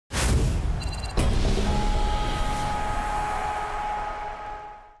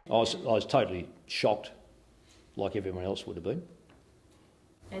I was totally shocked, like everyone else would have been.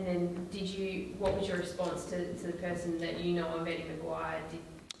 And then what was your response to the person that you know of, Eddie Maguire?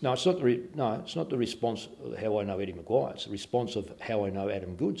 No, it's not the response of how I know Eddie Maguire. It's the response of how I know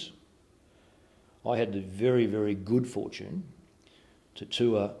Adam Goodes. I had the very, very good fortune to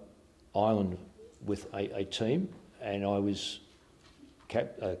tour Ireland with a team, and I was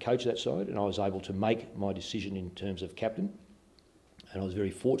coach that side, and I was able to make my decision in terms of captain, and I was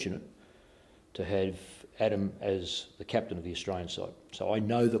very fortunate to have Adam as the captain of the Australian side. So I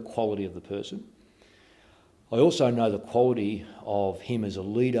know the quality of the person. I also know the quality of him as a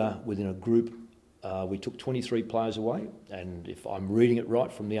leader within a group. We took 23 players away, and if I'm reading it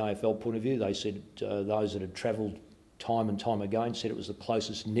right from the AFL point of view, they said those that had travelled time and time again said it was the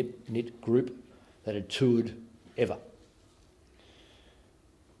closest knit group that had toured ever.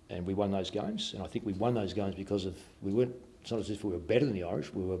 And we won those games, and I think we won those games because it's not as if we were better than the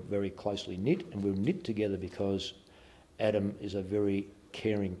Irish, we were very closely knit, and we were knit together because Adam is a very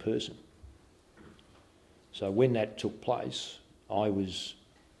caring person. So when that took place, I was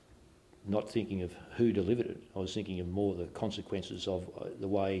not thinking of who delivered it. I was thinking of more the consequences of the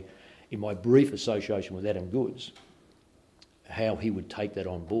way, in my brief association with Adam Goodes, how he would take that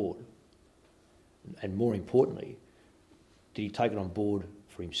on board. And more importantly, did he take it on board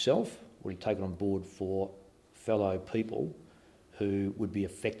for himself, or did he take it on board for fellow people who would be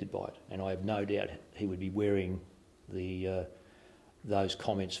affected by it? And I have no doubt he would be wearing those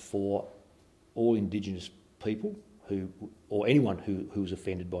comments for all Indigenous people or anyone who was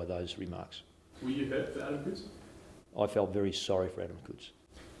offended by those remarks. Were you hurt for Adam Goodes? I felt very sorry for Adam Goodes.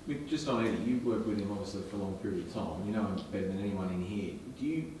 Just on Eddie, you've worked with him obviously for a long period of time. You know him better than anyone in here. Do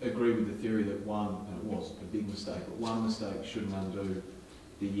you agree with the theory that and it was a big mistake, but one mistake shouldn't undo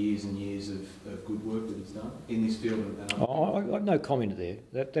the years and years of good work that he's done in this field? I have no comment there.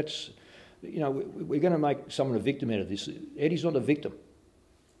 That's, we're going to make someone a victim out of this. Eddie's not a victim.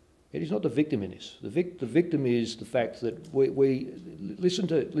 Eddie's not the victim in this. The victim is the fact that we listen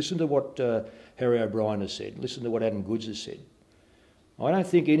to what Harry O'Brien has said. Listen to what Adam Goodes has said. I don't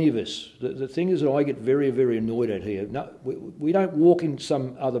think any of us. The thing is that I get very, very annoyed at here. No, we don't walk in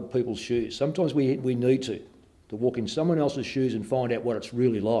some other people's shoes. Sometimes we need to walk in someone else's shoes and find out what it's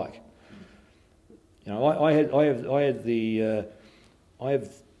really like. I have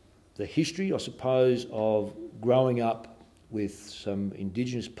the history, I suppose, of growing up with some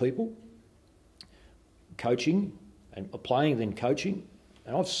Indigenous people, coaching and playing, then coaching,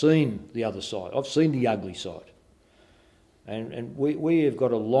 and I've seen the other side. I've seen the ugly side, and we have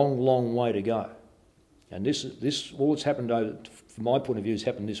got a long, long way to go. And this all that's happened from my point of view, has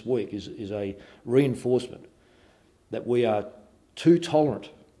happened this week is a reinforcement that we are too tolerant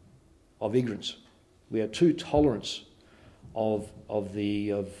of ignorance. We are too tolerant of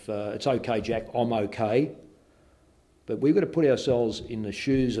it's okay, Jack, I'm okay. But we've got to put ourselves in the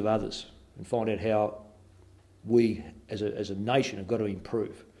shoes of others and find out how we as a nation have got to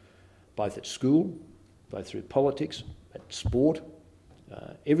improve, both at school, both through politics, at sport,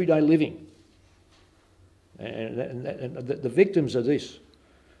 everyday living. And the victims are this: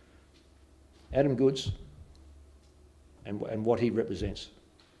 Adam Goodes and what he represents,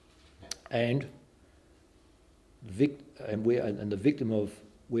 and we are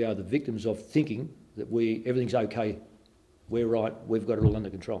the victims of thinking that everything's okay, we're right, we've got it all under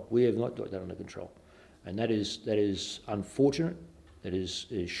control. We have not got that under control, and that is unfortunate. That is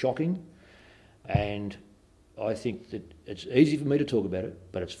shocking, and I think that it's easy for me to talk about it,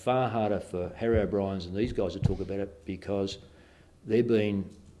 but it's far harder for Harry O'Brien's and these guys to talk about it because they've been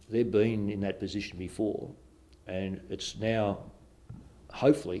in that position before, and it's now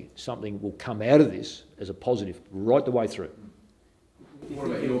hopefully something will come out of this as a positive right the way through. What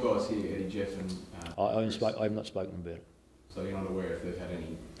about your guys here, Eddie, Jeff, and I have not spoken about it. So you're not aware if they've had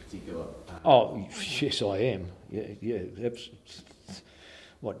any particular? Oh yes, I am. Yeah.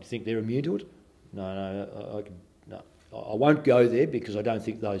 What, do you think they're immune to it? No. I won't go there because I don't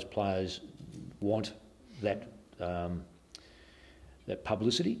think those players want that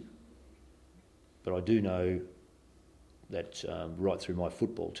publicity. But I do know that right through my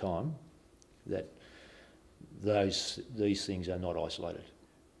football time, that these things are not isolated.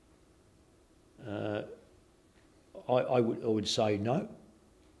 I would say no,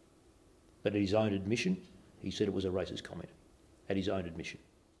 but at his own admission, he said it was a racist comment, at his own admission.